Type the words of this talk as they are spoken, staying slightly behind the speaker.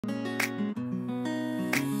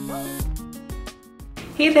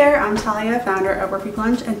Hey there, I'm Talia, founder of Workweek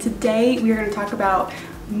Lunch, and today we are going to talk about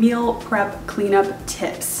meal prep cleanup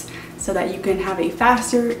tips so that you can have a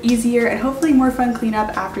faster, easier, and hopefully more fun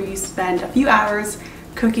cleanup after you spend a few hours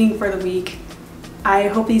cooking for the week. I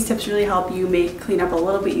hope these tips really help you make cleanup a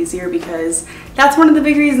little bit easier, because that's one of the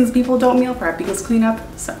big reasons people don't meal prep, because cleanup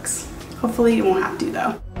sucks. Hopefully it won't have to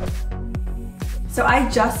though. So I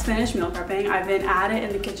just finished meal prepping. I've been at it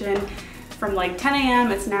in the kitchen from like 10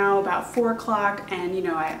 a.m. It's now about 4 o'clock, and you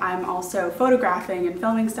know, I'm also photographing and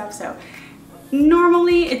filming stuff, so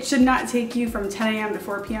normally it should not take you from 10 a.m. to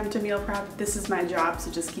 4 p.m. to meal prep. This is my job, so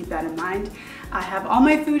just keep that in mind. I have all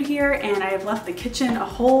my food here, and I have left the kitchen a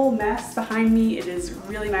whole mess behind me. It is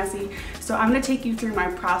really messy. So I'm gonna take you through my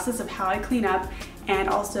process of how I clean up and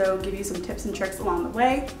also give you some tips and tricks along the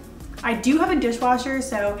way. I do have a dishwasher,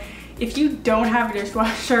 so if you don't have a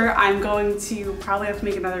dishwasher, I'm going to probably have to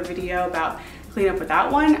make another video about cleanup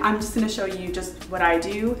without one. I'm just gonna show you just what I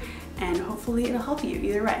do, and hopefully it'll help you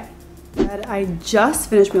either way. But I just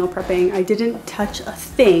finished meal prepping. I didn't touch a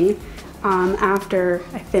thing after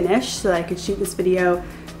I finished so that I could shoot this video.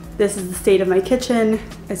 This is the state of my kitchen.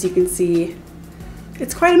 As you can see,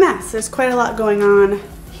 it's quite a mess. There's quite a lot going on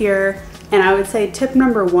here. And I would say tip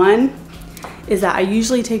number one is that I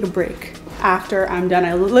usually take a break after I'm done.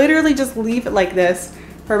 I literally just leave it like this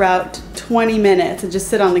for about 20 minutes and just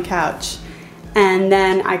sit on the couch, and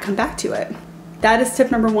then I come back to it. That is tip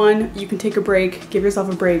number one. You can take a break, give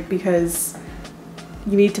yourself a break, because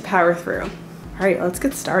you need to power through. All right, let's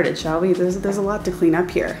get started, shall we? There's a lot to clean up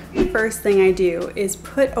here. The first thing I do is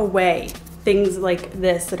put away things like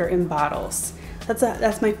this that are in bottles.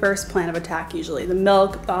 That's my first plan of attack usually. The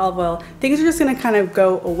milk, the olive oil, things are just gonna kind of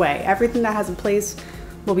go away. Everything that has a place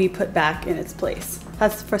will be put back in its place.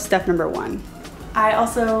 That's for step number one. I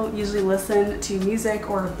also usually listen to music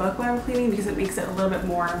or a book when I'm cleaning, because it makes it a little bit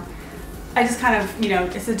more, I just kind of, you know,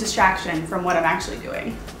 it's a distraction from what I'm actually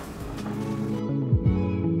doing.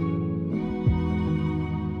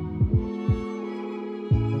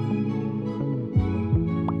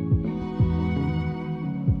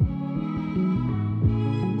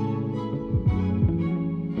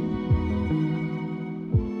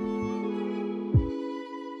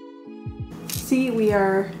 See, we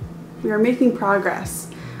are making progress.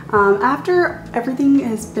 After everything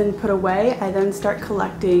has been put away, I then start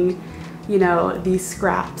collecting, you know, these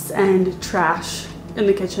scraps and trash in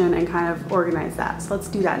the kitchen and kind of organize that. So let's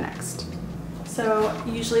do that next. So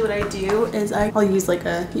usually what I do is I'll use like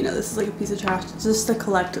a, you know, this is like a piece of trash just to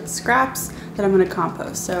collect scraps that I'm gonna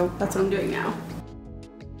compost. So that's what I'm doing now.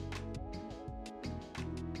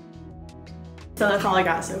 So that's all I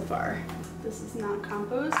got so far. This is not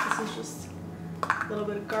compost, this is just a little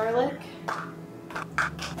bit of garlic.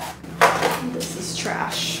 And this is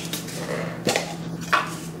trash.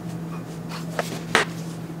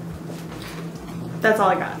 That's all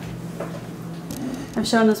I got. I've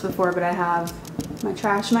shown this before, but I have my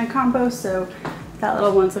trash and my compost. So that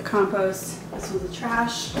little one's the compost, this one's the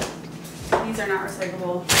trash. These are not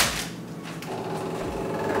recyclable.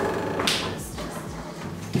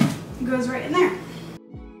 It goes right in there.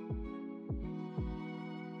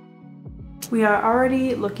 We are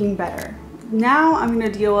already looking better. Now I'm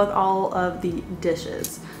gonna deal with all of the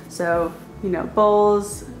dishes. So, you know,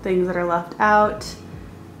 bowls, things that are left out,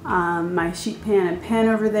 my sheet pan and pan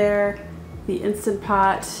over there, the Instant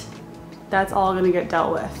Pot, that's all gonna get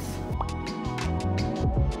dealt with.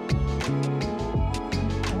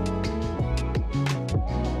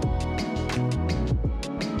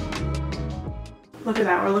 Look at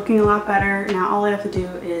that, we're looking a lot better. Now all I have to do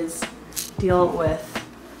is deal with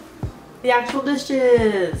the actual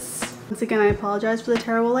dishes. Once again, I apologize for the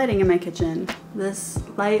terrible lighting in my kitchen. This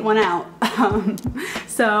light went out.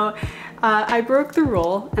 I broke the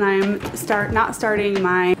rule, and I'm not starting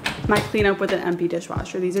my cleanup with an empty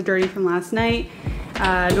dishwasher. These are dirty from last night.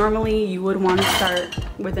 Normally you would want to start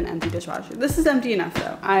with an empty dishwasher. This is empty enough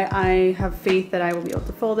though. I have faith that I will be able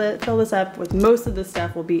to fill this up with most of the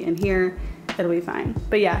stuff will be in here. It'll be fine.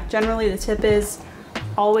 But yeah, generally the tip is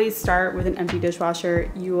always start with an empty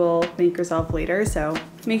dishwasher. You will thank yourself later, so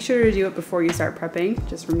make sure to do it before you start prepping.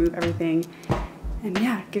 Just remove everything and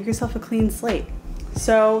yeah, give yourself a clean slate.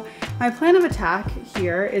 So my plan of attack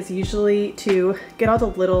here is usually to get all the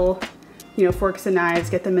little, you know, forks and knives,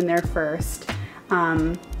 get them in there first.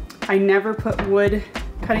 I never put wood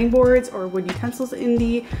cutting boards or wood utensils in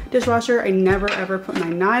the dishwasher. I never ever put my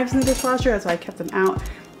knives in the dishwasher, that's why I kept them out.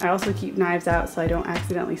 I also keep knives out so I don't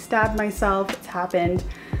accidentally stab myself. It's happened.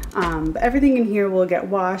 But everything in here will get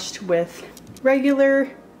washed with regular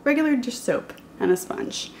dish soap and a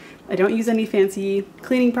sponge. I don't use any fancy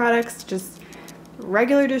cleaning products, just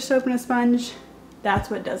regular dish soap and a sponge, that's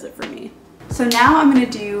what does it for me. So now I'm gonna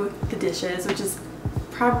do the dishes, which is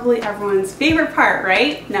probably everyone's favorite part,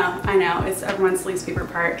 right? No, I know, it's everyone's least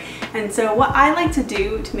favorite part. And so what I like to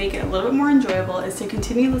do to make it a little bit more enjoyable is to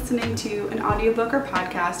continue listening to an audiobook or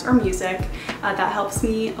podcast or music. That helps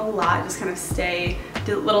me a lot, just kind of stay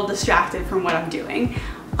a little distracted from what I'm doing.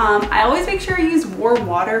 I always make sure I use warm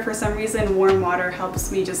water. For some reason, warm water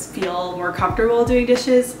helps me just feel more comfortable doing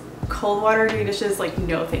dishes. Cold water doing dishes, like,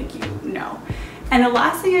 no thank you, no. And the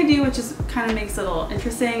last thing I do, which is kind of makes it a little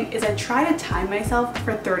interesting, is I try to time myself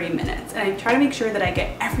for 30 minutes. And I try to make sure that I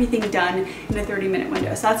get everything done in a 30-minute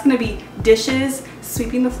window. So that's gonna be dishes,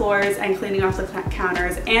 sweeping the floors, and cleaning off the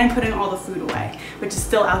counters, and putting all the food away, which is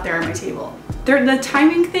still out there on my table. The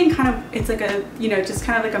timing thing kind of, it's like a, you know, just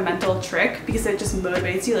kind of like a mental trick, because it just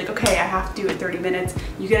motivates you, like, okay, I have to do it 30 minutes.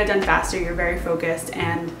 You get it done faster, you're very focused,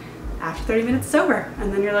 and after 30 minutes it's over.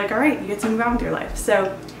 And then you're like, all right, you get to move on with your life.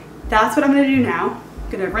 So that's what I'm gonna do now.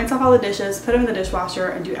 I'm gonna rinse off all the dishes, put them in the dishwasher,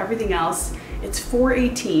 and do everything else. It's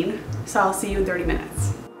 4:18, so I'll see you in 30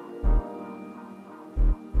 minutes.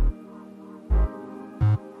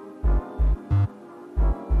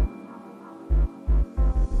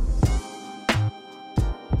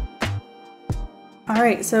 All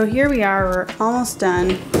right, so here we are, we're almost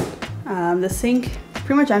done. The sink is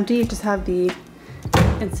pretty much empty. You just have the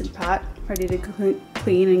Instant Pot ready to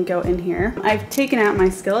clean and go in here. I've taken out my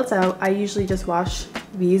skillets. I usually just wash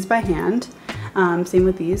these by hand. Same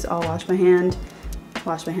with these, I'll wash my hand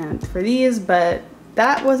for these, but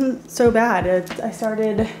that wasn't so bad.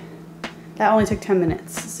 That only took 10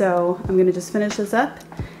 minutes. So I'm gonna just finish this up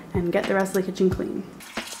and get the rest of the kitchen clean.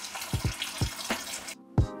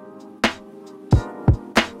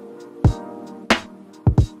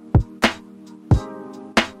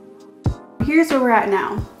 Here's where we're at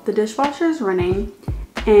now. The dishwasher is running,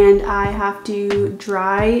 and I have to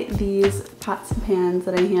dry these pots and pans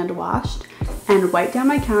that I hand washed and wipe down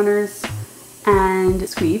my counters and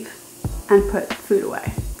sweep and put food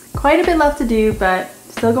away. Quite a bit left to do, but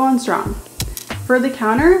still going strong. For the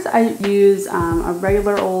counters, I use a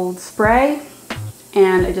regular old spray,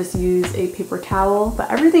 and I just use a paper towel, but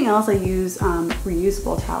everything else I use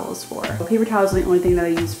reusable towels for. Paper towels are the only thing that I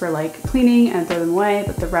use for like cleaning and throw them away,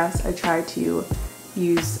 but the rest I try to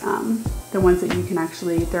use the ones that you can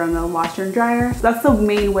actually throw in the washer and dryer. So that's the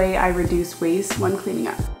main way I reduce waste when cleaning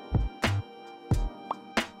up.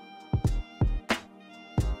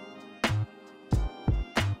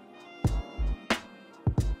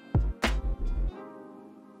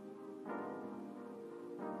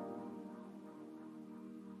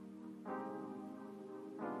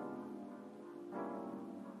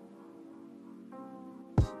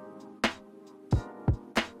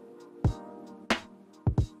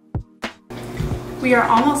 We are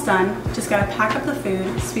almost done. Just gotta pack up the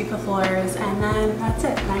food, sweep the floors, and then that's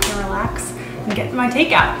it. And I can relax and get my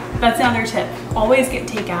takeout. That's another tip. Always get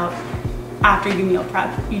takeout after you meal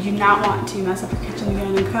prep. You do not want to mess up your kitchen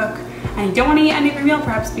again and cook. And you don't want to eat any of your meal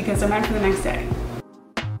preps because they're meant for the next day.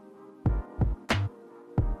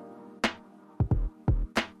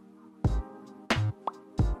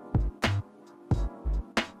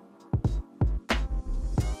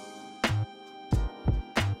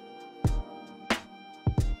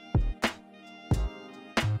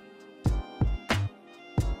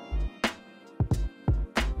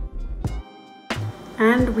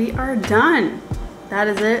 And we are done. That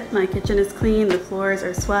is it. My kitchen is clean, the floors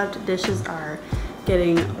are swept, dishes are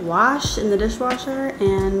getting washed in the dishwasher,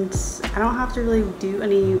 and I don't have to really do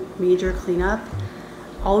any major cleanup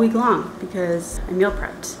all week long because I meal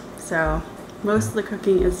prepped. So most of the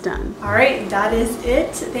cooking is done. All right, that is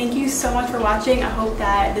it. Thank you so much for watching. I hope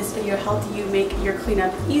that this video helped you make your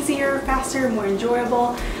cleanup easier, faster, more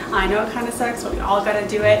enjoyable. I know it kind of sucks, but we all gotta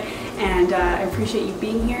do it. And I appreciate you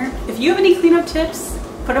being here. If you have any cleanup tips,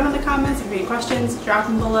 put them in the comments. If you have any questions, drop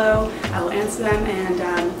them below. I will answer them.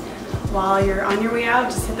 And while you're on your way out,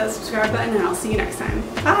 just hit that subscribe button, and I'll see you next time.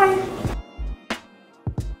 Bye.